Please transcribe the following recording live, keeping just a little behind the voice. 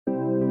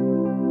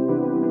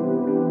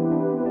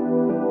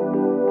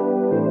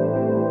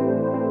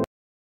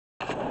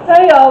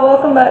Hey y'all,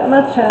 welcome back to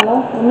my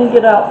channel. Let me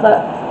get out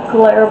that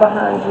glare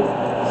behind you.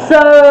 So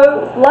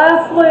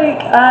last week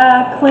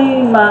I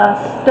cleaned my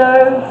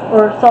stove,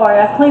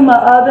 I cleaned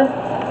my oven,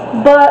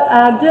 but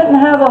I didn't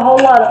have a whole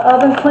lot of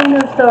oven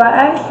cleaners, so I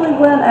actually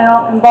went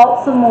out and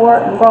bought some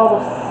more and brought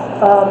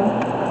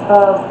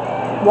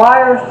a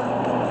wire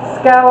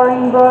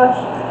scouring brush.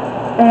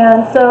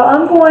 And so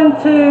I'm going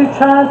to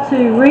try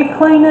to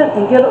re-clean it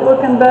and get it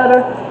looking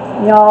better.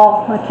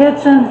 Y'all, my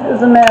kitchen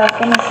is a mess.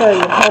 Let me show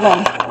you. Hold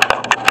on.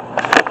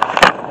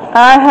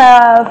 I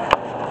have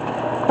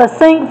a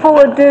sink full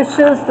of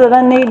dishes that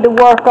I need to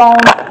work on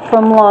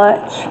from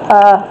lunch.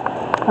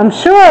 I'm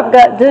sure I've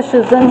got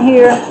dishes in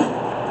here.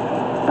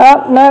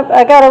 Oh, nope,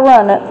 I gotta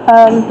run it.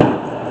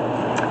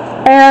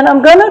 And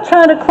I'm gonna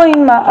try to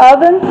clean my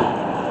oven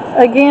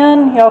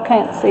again. Y'all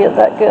can't see it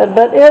that good,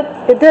 but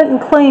it didn't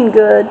clean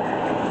good.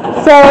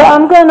 So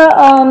I'm gonna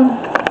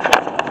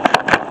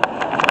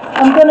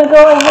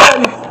go ahead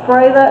and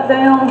spray that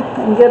down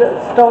and get it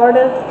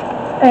started.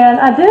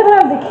 And I did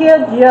have the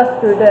kids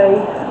yesterday,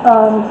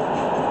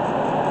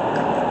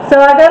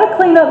 so I got to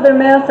clean up their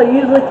mess. I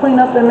usually clean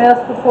up their mess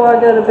before I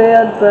go to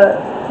bed,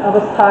 but I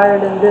was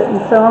tired and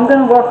didn't. So I'm going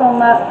to work on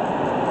that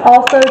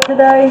also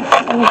today.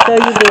 Let me show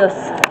you this.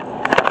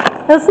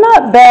 It's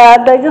not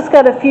bad. They just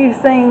got a few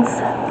things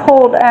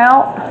pulled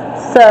out,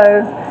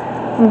 so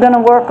I'm going to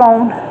work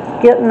on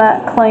getting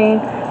that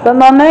clean. But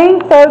my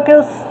main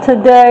focus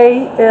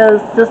today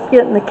is just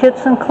getting the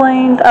kitchen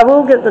cleaned. I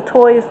will get the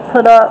toys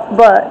put up,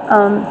 but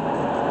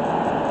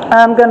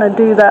I'm going to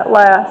do that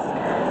last.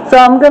 So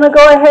I'm going to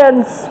go ahead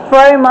and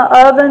spray my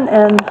oven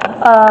and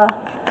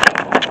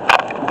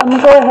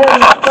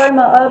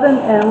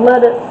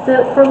let it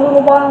sit for a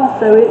little while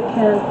so it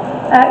can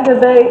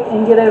activate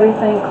and get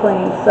everything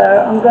clean. So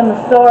I'm going to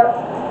start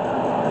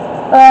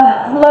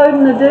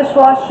loading the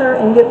dishwasher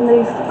and getting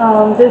these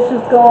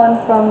dishes going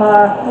from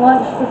our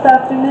lunch this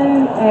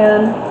afternoon,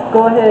 and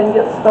go ahead and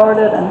get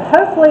started, and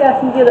hopefully I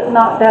can get it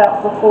knocked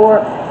out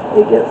before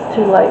it gets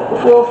too late,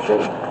 but we'll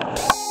see.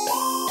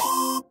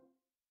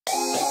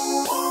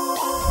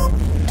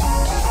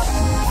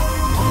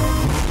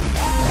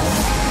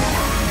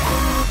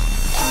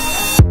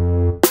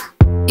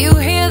 You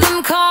hear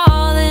them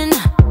calling,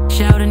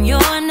 shouting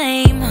your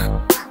name,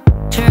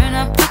 turn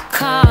up the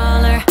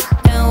collar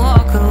and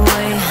walk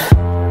away.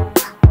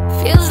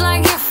 Feels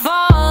like you're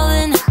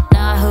falling,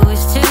 now who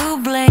is to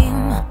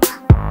blame?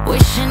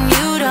 Wishing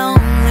you'd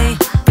only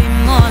be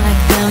more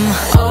like them.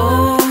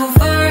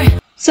 Over.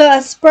 So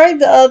I sprayed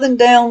the oven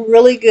down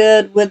really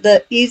good with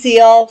the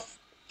yall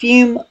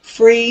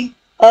fume-free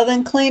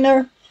oven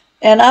cleaner,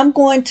 and I'm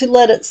going to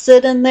let it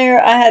sit in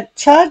there. I had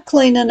tried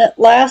cleaning it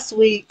last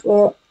week,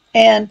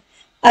 and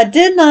I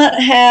did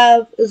not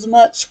have as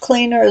much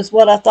cleaner as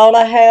what I thought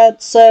I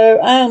had, so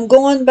I am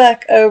going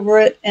back over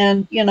it,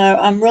 and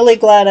I'm really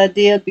glad I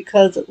did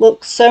because it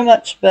looks so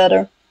much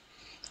better.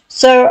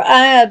 So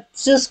I am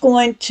just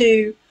going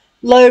to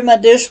load my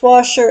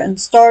dishwasher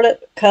and start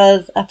it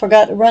because I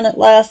forgot to run it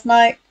last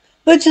night,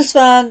 which is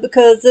fine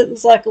because it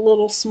was like a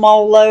little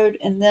small load,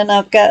 and then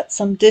I've got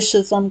some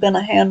dishes I'm going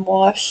to hand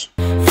wash.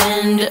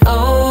 And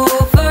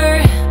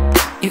over,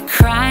 you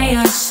cry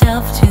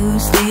yourself to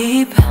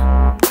sleep.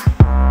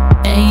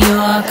 And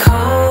you're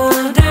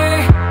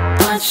colder,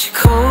 much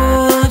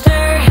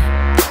colder.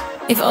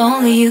 If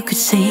only you could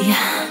see.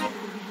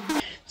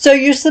 So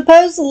you're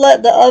supposed to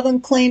let the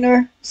oven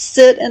cleaner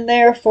sit in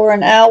there for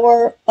an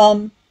hour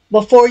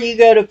before you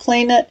go to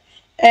clean it.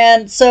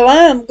 And so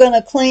I am going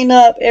to clean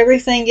up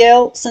everything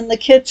else in the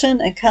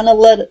kitchen and kind of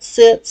let it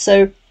sit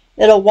so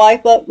it'll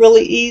wipe up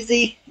really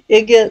easy.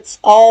 It gets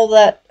all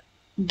that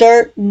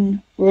dirt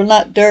and, well,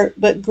 not dirt,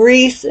 but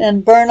grease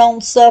and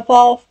burn-on stuff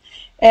off.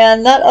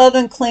 And that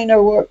oven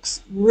cleaner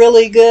works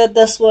really good.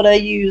 That's what I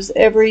use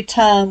every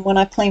time when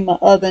I clean my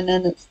oven,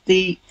 and it's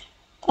the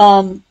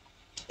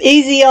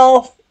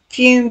yall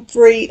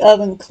fume-free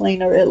oven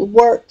cleaner. It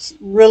works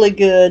really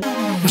good.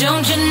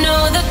 Don't you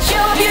know that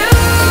you're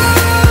beautiful,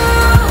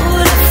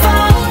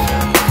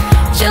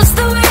 just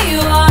the way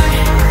you are,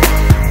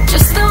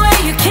 just the way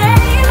you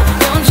came.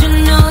 Don't you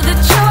know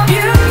that you're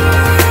beautiful,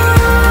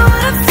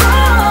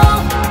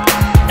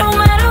 no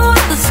matter what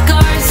the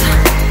scars,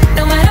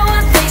 no matter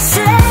what they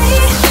say.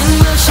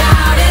 And we'll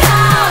shout it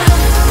out,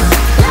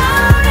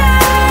 louder,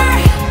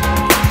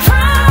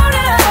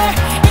 prouder.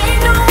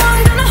 Ain't no one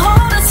gonna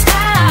hold us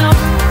down,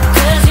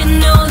 'cause you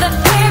know that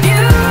we're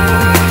beautiful,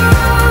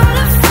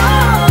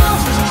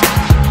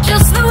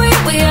 just the way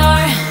we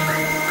are.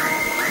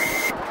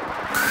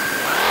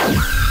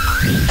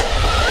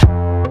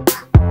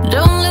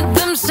 Don't let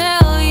them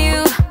sell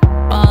you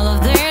all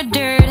of their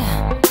dirt.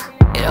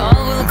 It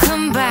all will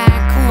come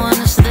back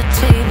once the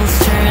tables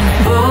turn.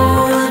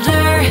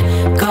 Bolder,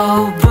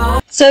 go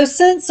bold. So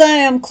since I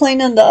am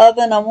cleaning the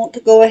oven, I want to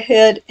go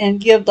ahead and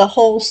give the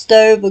whole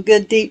stove a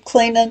good deep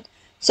cleaning.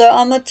 So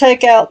I'm going to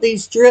take out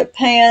these drip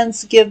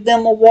pans, give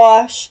them a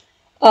wash.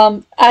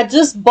 I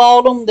just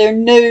bought them. They're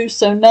new,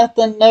 so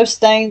no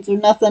stains or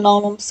nothing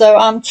on them. So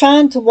I'm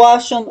trying to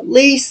wash them at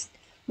least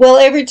Well,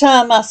 every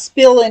time I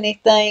spill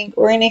anything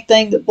or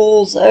anything that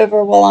boils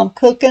over while I'm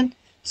cooking.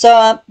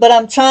 But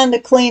I'm trying to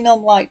clean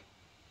them like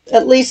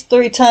at least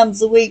 3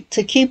 times a week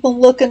to keep them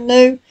looking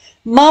new.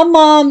 My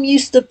mom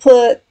used to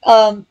put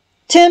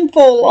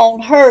tinfoil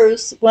on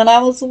hers when I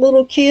was a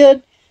little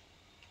kid,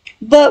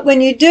 but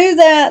when you do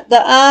that,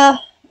 the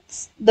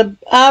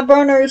eye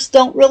burners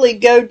don't really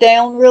go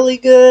down really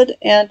good,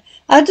 and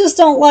I just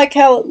don't like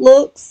how it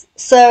looks,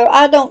 so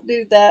I don't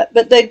do that.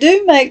 But they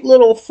do make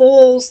little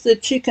foils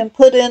that you can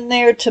put in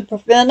there to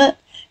prevent it,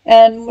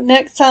 and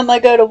next time I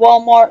go to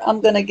Walmart,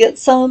 I'm going to get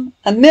some.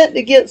 I meant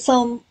to get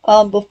some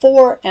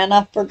before, and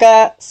I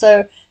forgot,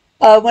 so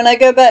when I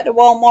go back to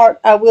Walmart,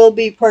 I will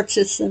be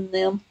purchasing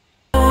them.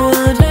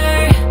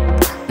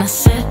 Now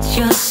set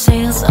your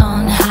sails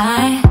on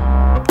high.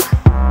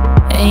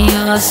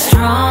 You're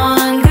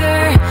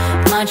stronger,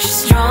 much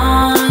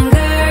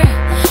stronger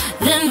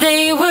than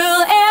they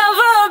will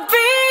ever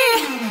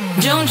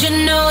be. Don't you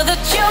know that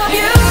you're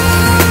beautiful?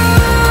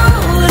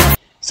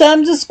 So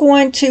I'm just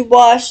going to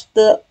wash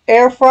the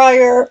air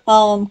fryer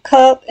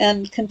cup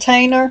and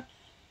container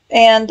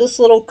and this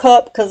little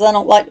cup because I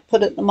don't like to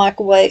put it in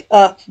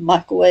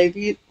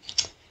the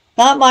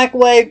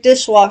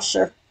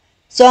dishwasher.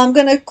 So I'm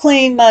going to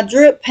clean my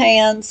drip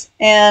pans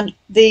and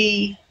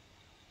the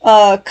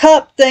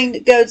cup thing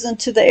that goes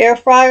into the air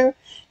fryer.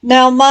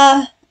 Now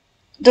my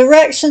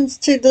directions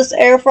to this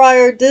air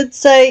fryer did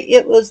say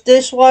it was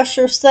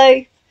dishwasher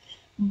safe,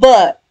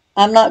 but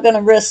I'm not going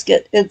to risk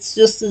it. It's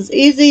just as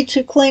easy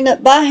to clean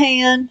it by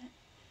hand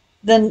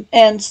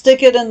and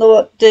stick it in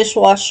the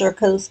dishwasher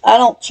because I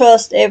don't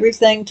trust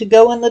everything to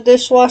go in the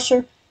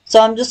dishwasher. So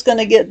I'm just going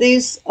to get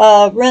these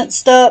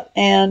rinsed up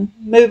and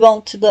move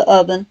on to the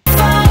oven.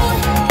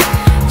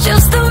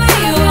 Just the way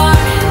you are,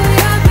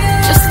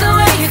 just the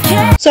way you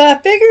can. So I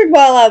figured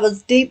while I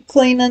was deep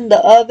cleaning the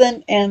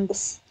oven and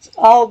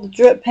all the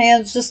drip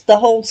pans, just the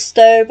whole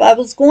stove, I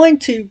was going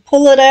to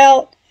pull it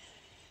out.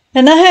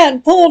 And I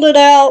hadn't pulled it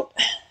out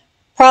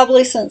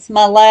probably since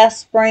my last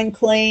spring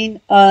clean.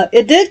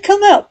 It did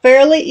come out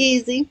fairly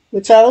easy,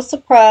 which I was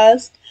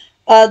surprised.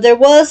 There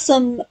was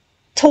some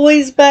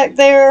toys back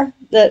there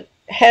that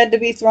had to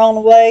be thrown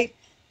away.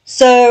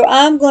 So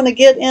I'm going to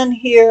get in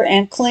here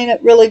and clean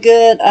it really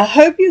good. I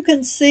hope you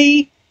can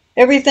see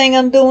everything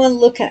I'm doing.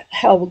 Look at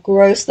how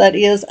gross that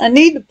is. I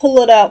need to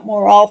pull it out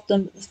more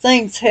often, but the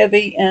thing's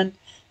heavy, and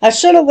I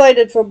should have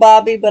waited for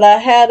Bobby, but I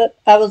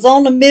was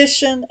on a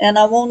mission and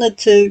I wanted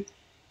to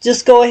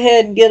just go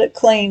ahead and get it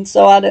clean,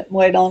 so I didn't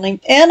wait on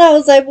him. And I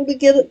was able to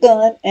get it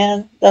done,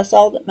 and that's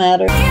all that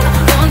matters.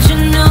 Don't you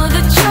know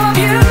that you're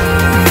beautiful?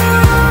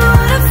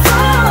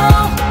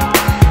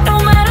 No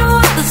matter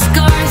what the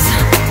scars,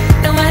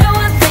 no matter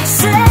what they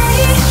say,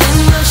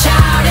 and we'll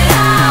shout it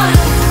out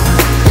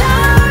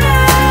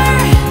louder,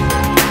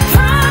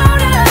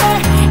 prouder.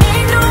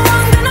 Ain't no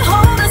one gonna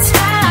hold us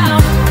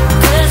down,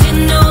 'cause you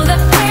know that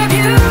we're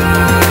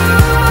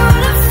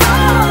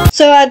beautiful.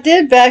 So I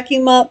did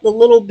vacuum up the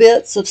little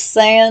bits of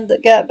sand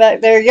that got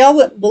back there. Y'all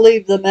wouldn't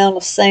believe the amount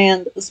of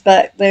sand that was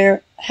back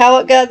there. How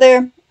it got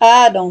there,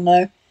 I don't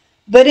know.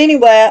 But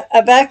anyway,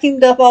 I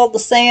vacuumed up all the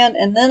sand,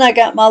 and then I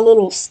got my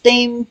little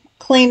steam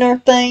cleaner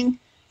thing.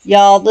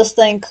 Y'all, this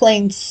thing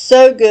cleaned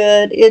so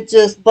good. It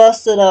just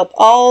busted up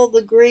all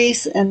the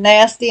grease and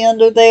nasty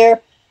under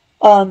there.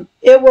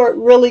 It worked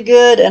really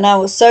good, and I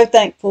was so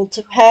thankful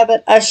to have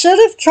it. I should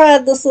have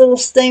tried this little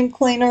steam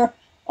cleaner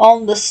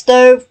on the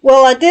stove.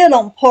 Well, I did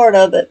on part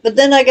of it, but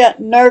then I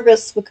got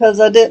nervous because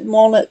I didn't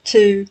want it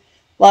to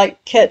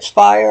like catch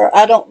fire.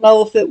 I don't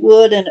know if it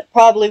would, and it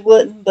probably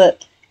wouldn't,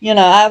 but you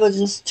know, I was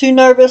just too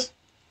nervous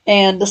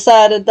and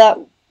decided that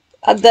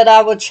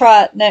I would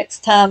try it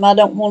next time. I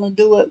don't want to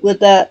do it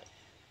with that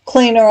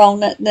cleaner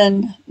on it and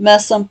then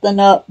mess something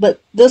up. But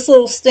this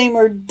little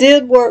steamer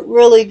did work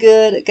really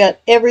good. It got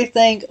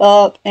everything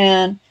up,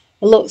 and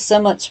it looked so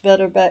much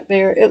better back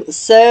there. It was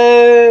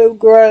so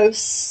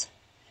gross.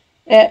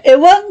 It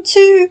wasn't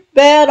too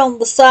bad on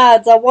the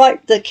sides. I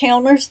wiped the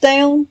counters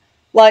down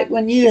like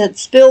when you had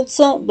spilled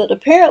something, but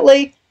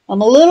apparently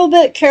I'm a little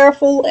bit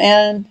careful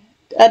and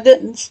I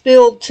didn't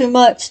spill too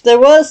much. There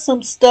was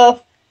some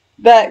stuff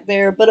back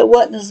there, but it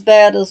wasn't as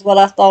bad as what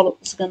I thought it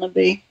was going to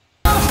be.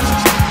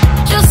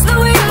 Just the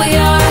way we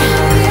are,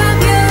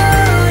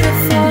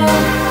 beautiful.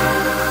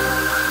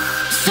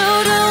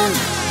 So don't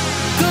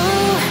go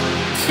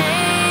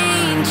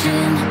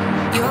changing.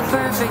 You're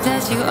perfect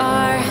as you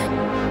are,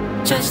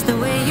 just the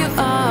way you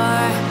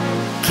are.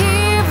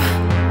 Keep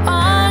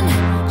on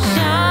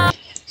shining.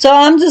 So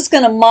I'm just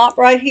going to mop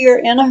right here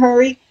in a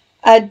hurry.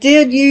 I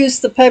did use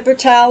the paper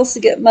towels to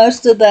get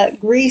most of that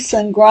grease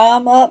and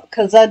grime up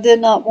because I did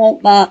not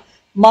want my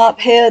mop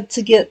head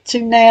to get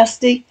too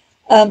nasty.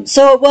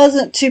 So it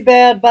wasn't too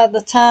bad by the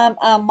time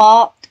I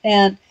mopped,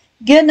 and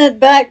getting it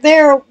back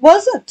there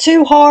wasn't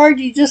too hard.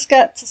 You just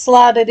got to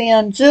slide it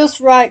in just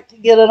right to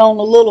get it on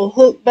a little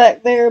hook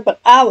back there,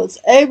 but I was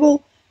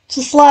able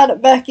to slide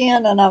it back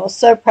in, and I was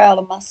so proud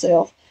of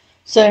myself.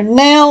 So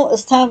now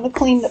it's time to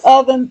clean the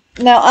oven.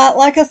 Now,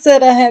 like I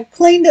said, I had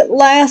cleaned it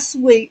last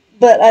week,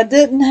 but I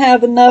didn't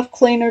have enough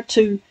cleaner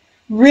to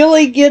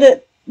really get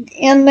it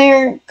in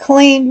there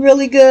cleaned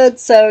really good.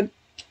 So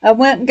I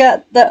went and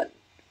got that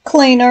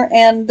cleaner,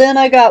 and then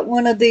I got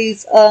one of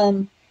these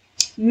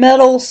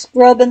metal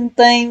scrubbing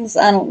things.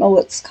 I don't know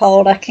what it's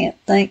called. I can't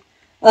think.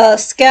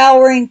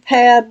 Scouring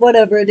pad,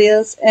 whatever it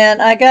is.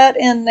 And I got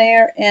in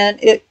there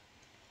and it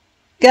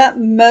got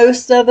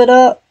most of it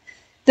up.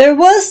 There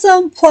was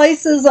some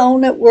places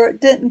on it where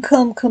it didn't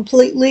come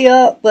completely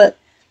up, but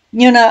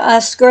you know, I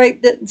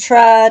scraped it and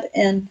tried,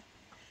 and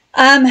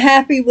I'm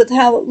happy with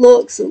how it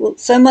looks. It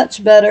looks so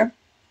much better.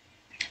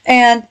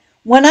 And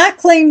when I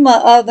clean my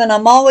oven,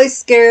 I'm always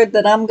scared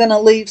that I'm going to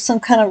leave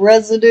some kind of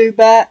residue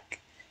back.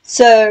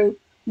 So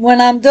when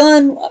I'm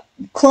done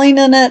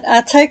cleaning it,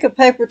 I take a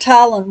paper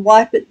towel and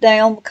wipe it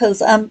down,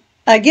 because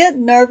I get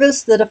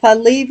nervous that if I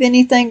leave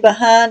anything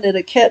behind,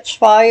 it'll catch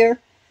fire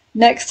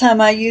next time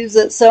I use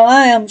it. So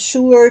I am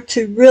sure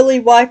to really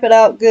wipe it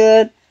out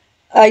good.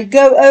 I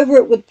go over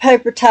it with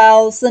paper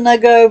towels, then I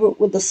go over it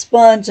with a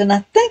sponge, and I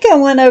think I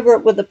went over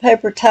it with the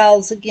paper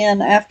towels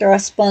again after I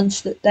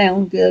sponged it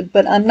down good,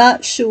 but I'm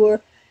not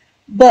sure.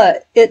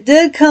 But it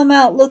did come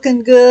out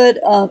looking good.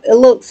 It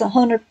looks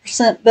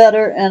 100%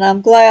 better, and I'm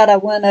glad I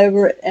went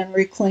over it and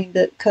re-cleaned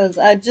it, because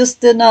I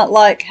just did not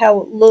like how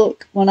it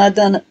looked when I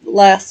done it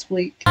last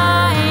week.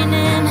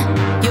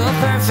 You're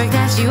perfect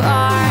as you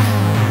are,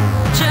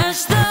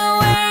 just the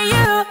way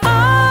you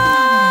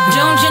are.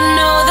 Don't you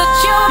know that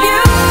you're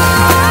beautiful,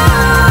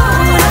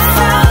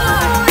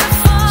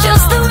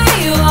 just the way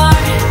you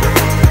are,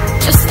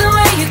 just the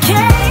way you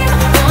came.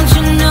 Don't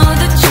you know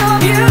that you're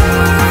beautiful,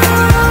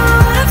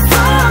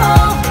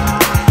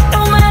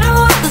 no matter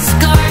what the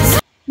scars.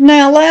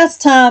 Now,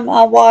 last time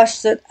I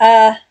washed it,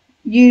 I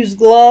used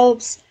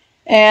gloves,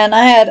 and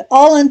I had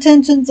all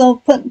intentions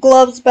of putting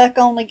gloves back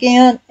on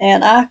again,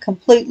 and I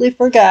completely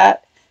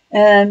forgot.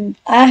 And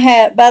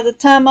by the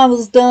time I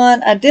was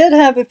done, I did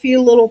have a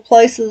few little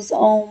places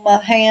on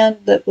my hand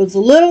that was a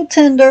little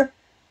tender,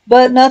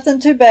 but nothing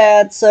too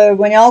bad. So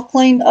when y'all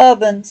clean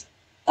ovens,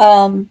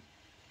 don't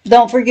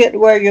forget to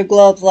wear your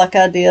gloves like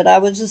I did. I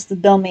was just a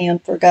dummy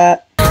and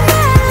forgot.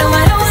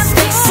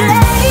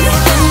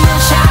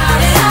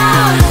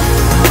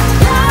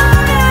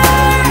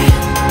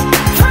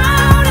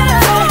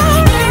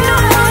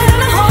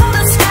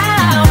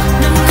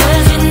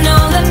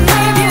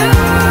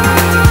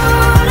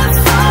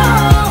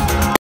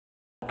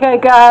 Okay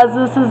guys,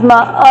 this is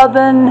my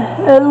oven.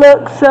 It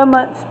looks so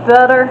much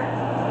better.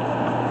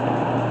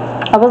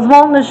 I was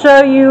wanting to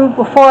show you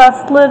before I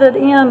slid it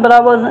in, but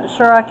I wasn't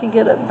sure I could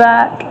get it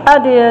back. I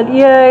did,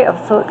 yay, I'm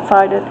so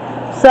excited.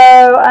 So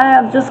I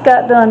have just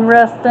got done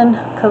resting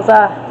because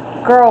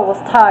girl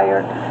was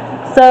tired.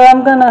 So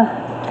I'm gonna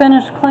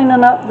finish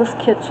cleaning up this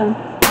kitchen.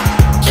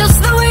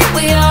 Just the way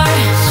we are,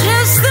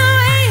 just the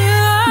way you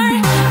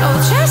are, oh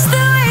just the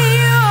way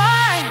you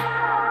are.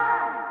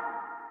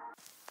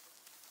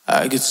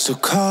 I get so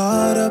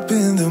caught up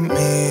in the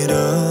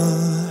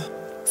middle,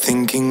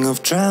 thinking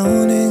of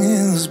drowning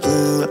in those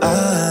blue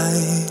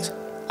eyes.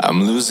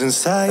 I'm losing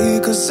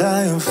sight cause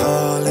I am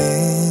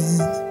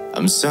falling.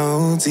 I'm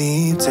so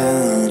deep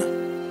down,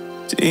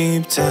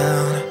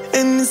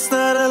 and it's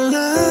not a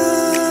lie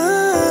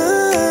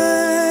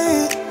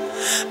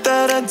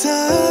that I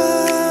die.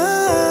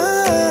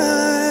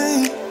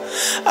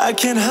 I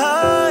can't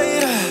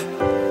hide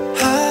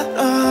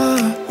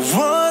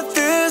what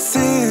this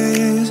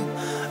is.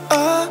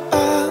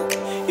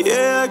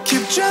 Yeah, I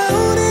keep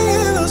drowning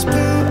in those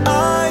blue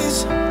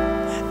eyes,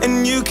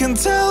 and you can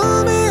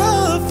tell me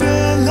all of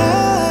your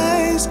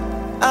lies.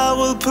 I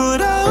will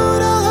put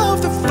out all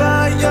of the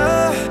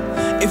fire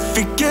if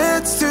it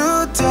gets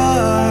too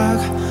dark.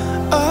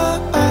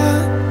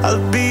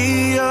 I'll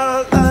be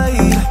your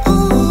light.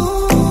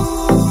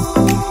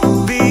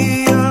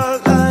 Be your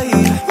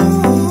light.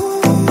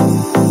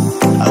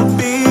 I'll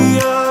be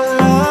your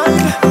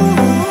light.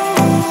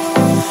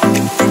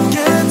 If it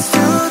gets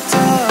too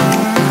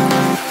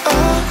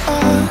dark,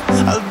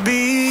 I'll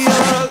be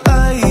your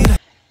light.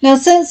 Now,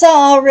 since I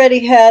already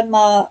had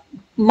my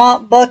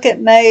mop bucket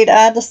made,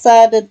 I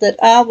decided that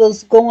I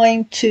was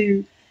going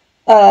to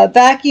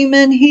vacuum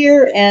in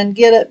here and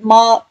get it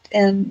mopped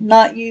and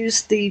not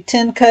use the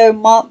Tenco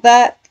mop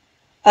vac.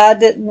 I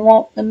didn't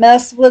want to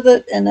mess with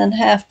it and then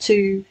have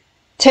to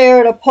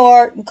tear it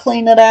apart and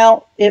clean it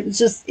out. It was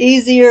just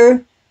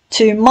easier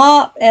to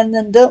mop and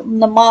then dumping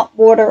the mop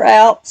water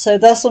out. So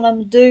that's what I'm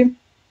going to do.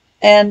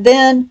 And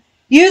then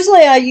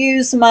usually I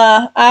use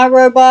my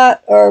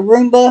iRobot or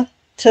Roomba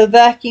to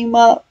vacuum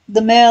up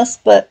the mess,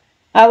 but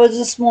I was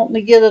just wanting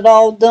to get it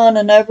all done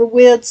and over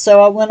with,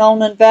 so I went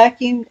on and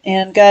vacuumed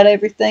and got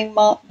everything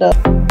mopped up.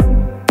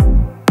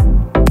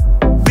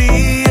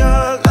 Be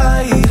your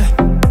light.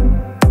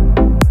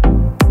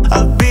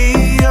 I'll be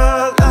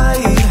your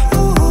light.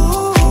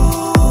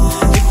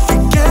 If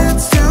it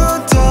gets too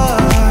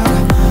dark,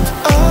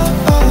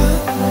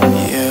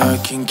 yeah, I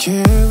can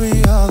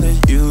carry all that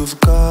you've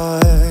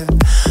got.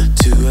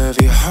 2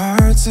 heavy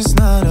hearts is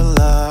not a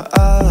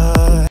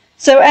lie.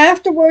 So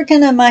after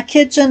working in my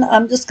kitchen,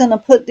 I'm just going to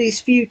put these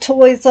few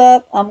toys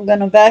up. I'm going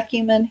to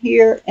vacuum in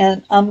here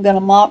and I'm going to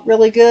mop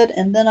really good,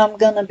 and then I'm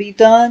going to be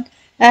done.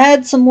 I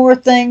had some more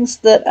things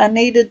that I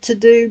needed to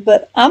do,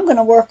 but I'm going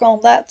to work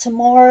on that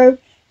tomorrow.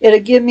 It'll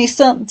give me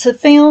something to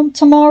film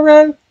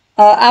tomorrow.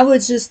 I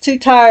was just too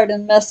tired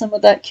and messing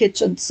with that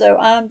kitchen, so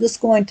I'm just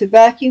going to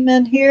vacuum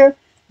in here,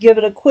 give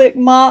it a quick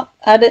mop.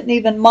 I didn't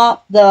even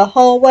mop the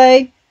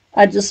hallway.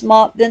 I just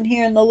mopped in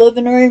here in the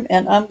living room,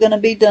 and I'm going to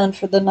be done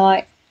for the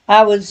night.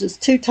 I was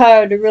just too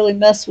tired to really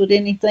mess with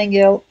anything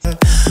else.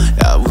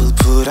 I will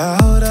put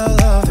out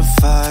all of the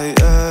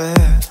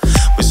fire.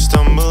 We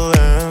stumble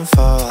and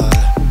fall.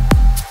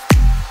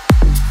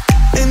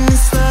 And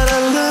it's not a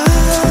lie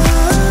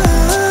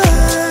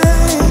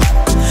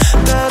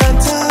that I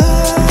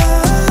die.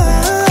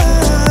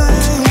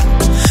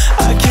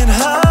 I can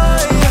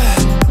hide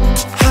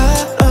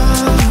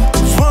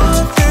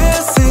what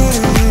this is.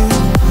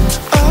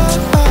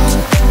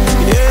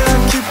 Yeah,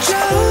 I keep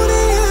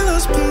drowning in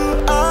those blue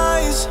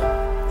eyes,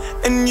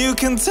 and you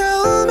can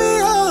tell me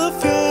all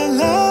of your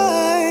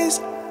lies.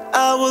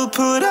 I will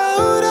put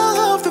out all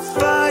of the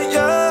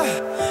fire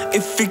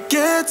if it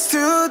gets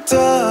too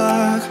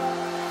dark.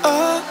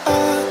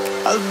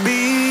 I'll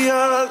be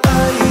your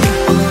light.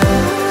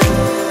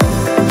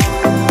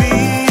 Be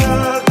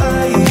your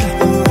light.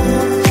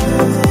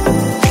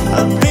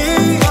 I'll be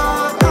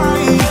your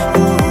light.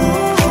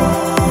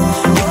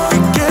 If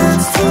it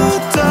gets too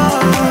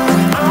dark,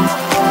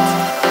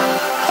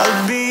 I'll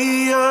be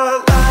your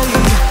light.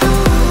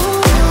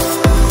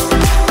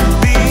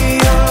 Be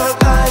your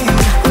light.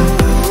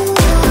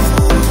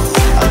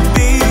 I'll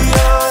be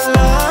your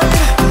light.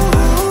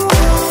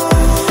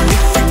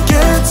 If it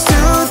gets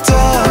too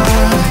dark,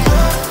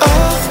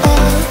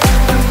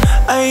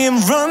 I am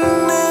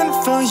running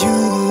for you.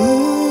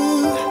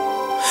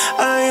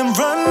 I am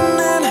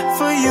running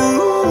for you.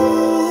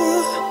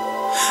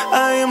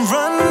 I am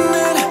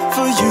running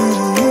for you.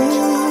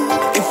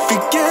 If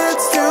it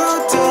gets too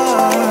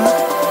dark,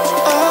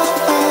 I'll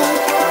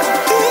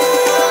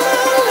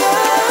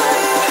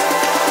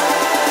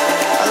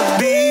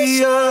be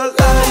your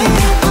light.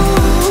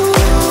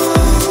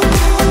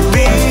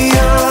 Be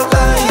your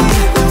light.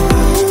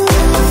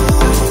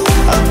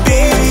 I'll be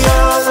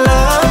your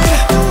light.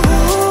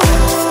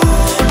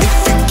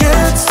 If it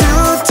gets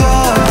too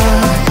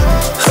dark,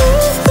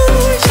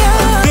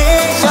 I'll be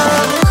your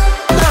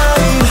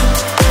light.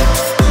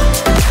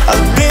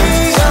 I'll be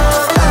your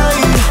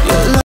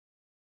light.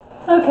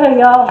 Okay,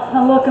 y'all, I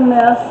look a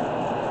mess,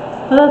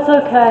 but that's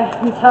okay.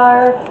 I'm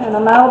tired and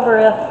I'm out of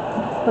breath,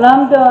 but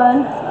I'm done.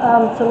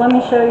 So let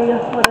me show you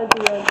what I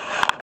did.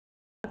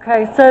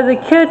 Okay, so the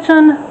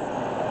kitchen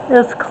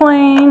is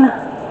clean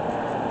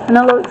and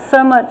it looks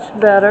so much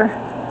better.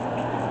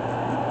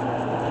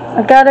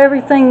 I got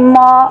everything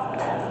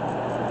mopped.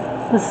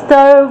 The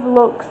stove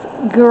looks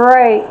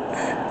great.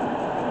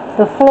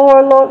 The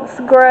floor looks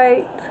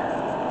great.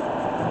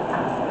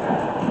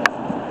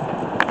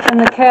 And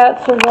the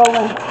cats are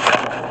rolling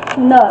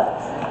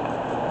nuts.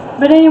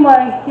 But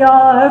anyway,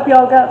 y'all, I hope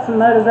y'all got some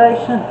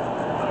motivation.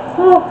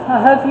 Oh, I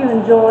hope you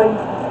enjoyed.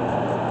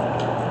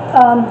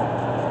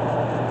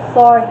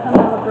 Sorry, I'm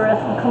out of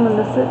breath. I'm coming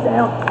to sit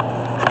down.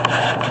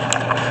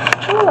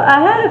 Well, I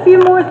had a few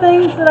more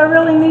things that I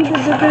really needed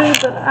to do,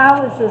 but I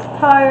was just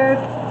tired.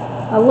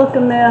 I look a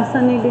mess. I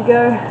need to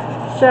go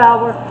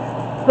shower.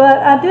 But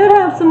I did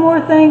have some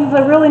more things I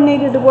really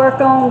needed to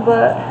work on,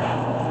 but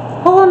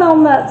pulling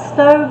on that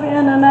stove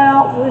in and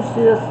out was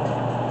just,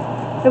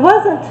 it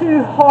wasn't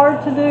too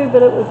hard to do,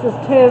 but it was just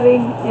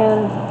heavy,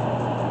 and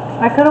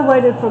I could have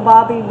waited for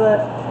Bobby, but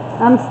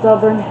I'm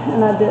stubborn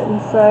and I didn't.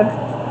 So,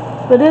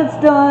 but it's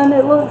done.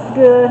 It looks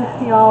good.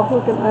 Y'all,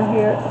 look at my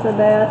hair. It's so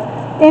bad.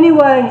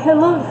 Anyway, it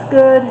looks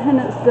good and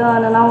it's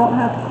done, and I won't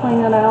have to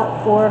clean it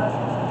out for,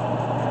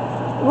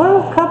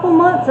 well, a couple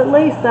months at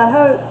least, I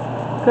hope,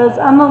 because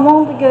I'm going to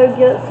want to go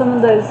get some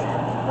of those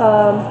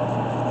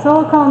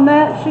silicone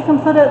mats you can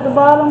put at the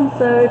bottom,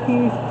 so if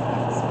you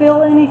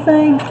spill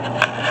anything,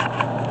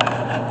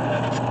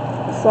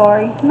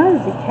 sorry,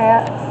 nosy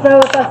cat, so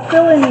if I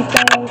spill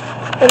anything,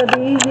 it'll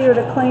be easier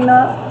to clean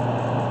up.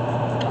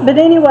 But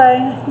anyway,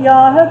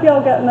 y'all, I hope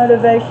y'all got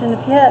motivation.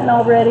 If you hadn't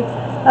already,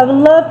 I would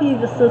love for you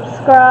to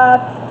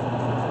subscribe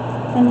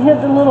and hit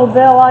the little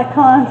bell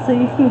icon so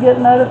you can get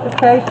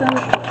notifications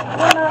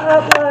when I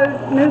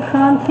upload new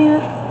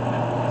content.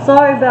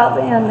 Sorry about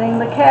the ending.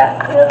 The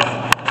cat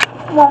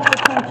wants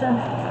attention.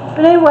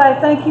 But anyway,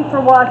 thank you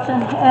for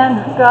watching,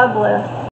 and God bless.